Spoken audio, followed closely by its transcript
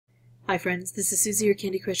Hi friends, this is Suzy, your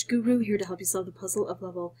Candy Crush guru, here to help you solve the puzzle of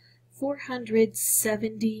level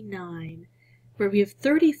 479, where we have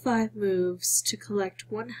 35 moves to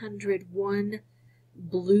collect 101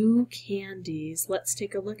 blue candies. Let's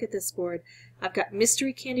take a look at this board. I've got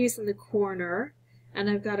mystery candies in the corner, and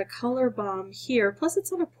I've got a color bomb here, plus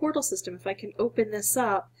it's on a portal system. If I can open this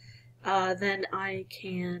up, then I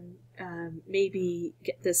can maybe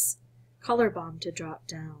get this color bomb to drop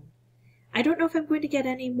down. I don't know if I'm going to get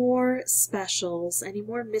any more specials, any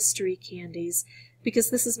more mystery candies, because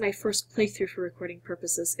this is my first playthrough for recording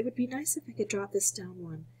purposes. It would be nice if I could drop this down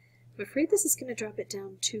one. I'm afraid this is going to drop it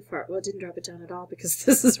down too far. Well, it didn't drop it down at all because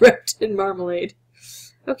this is wrapped in marmalade.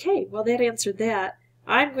 Okay, well that answered that.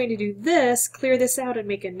 I'm going to do this, clear this out, and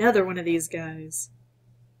make another one of these guys.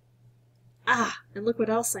 Ah, and look what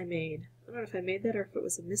else I made. I don't know if I made that or if it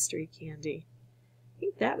was a mystery candy. I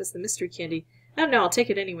think that was the mystery candy. I don't know, I'll take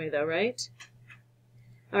it anyway though, right?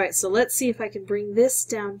 Alright, so let's see if I can bring this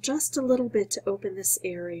down just a little bit to open this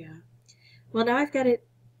area. Well, now I've got it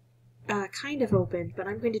kind of opened, but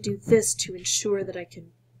I'm going to do this to ensure that I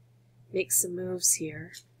can make some moves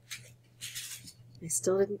here. I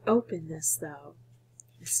still didn't open this though.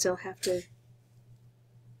 I still have to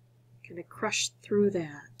kind of crush through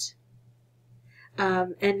that.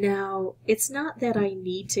 And now, it's not that I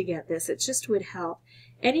need to get this, it just would help.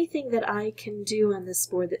 Anything that I can do on this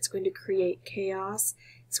board that's going to create chaos,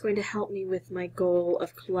 it's going to help me with my goal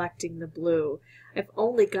of collecting the blue. I've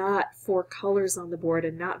only got 4 colors on the board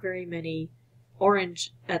and not very many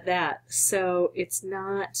orange at that, so it's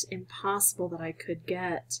not impossible that I could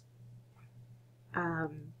get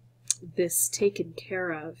this taken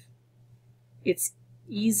care of. It's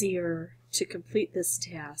easier to complete this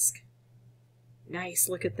task. Nice,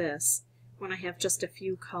 look at this, when I have just a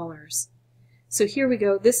few colors. So here we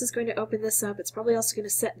go. This is going to open this up. It's probably also going to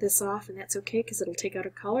set this off, and that's okay because it'll take out a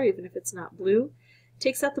color even if it's not blue. It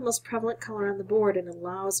takes out the most prevalent color on the board and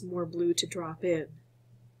allows more blue to drop in.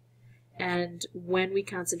 And when we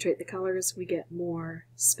concentrate the colors, we get more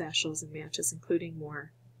specials and matches, including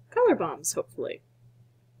more color bombs, hopefully.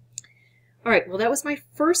 Alright, well that was my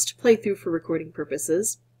first playthrough for recording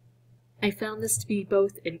purposes. I found this to be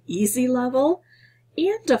both an easy level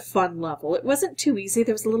and a fun level. It wasn't too easy,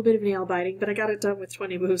 there was a little bit of nail biting, but I got it done with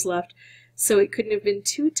 20 moves left, so it couldn't have been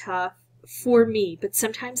too tough for me, but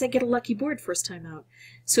sometimes I get a lucky board first time out.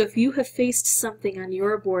 So if you have faced something on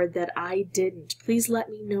your board that I didn't, please let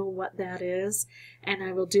me know what that is, and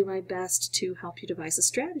I will do my best to help you devise a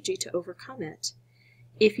strategy to overcome it.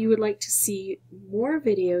 If you would like to see more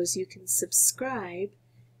videos, you can subscribe,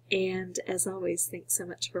 and as always, thanks so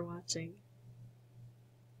much for watching.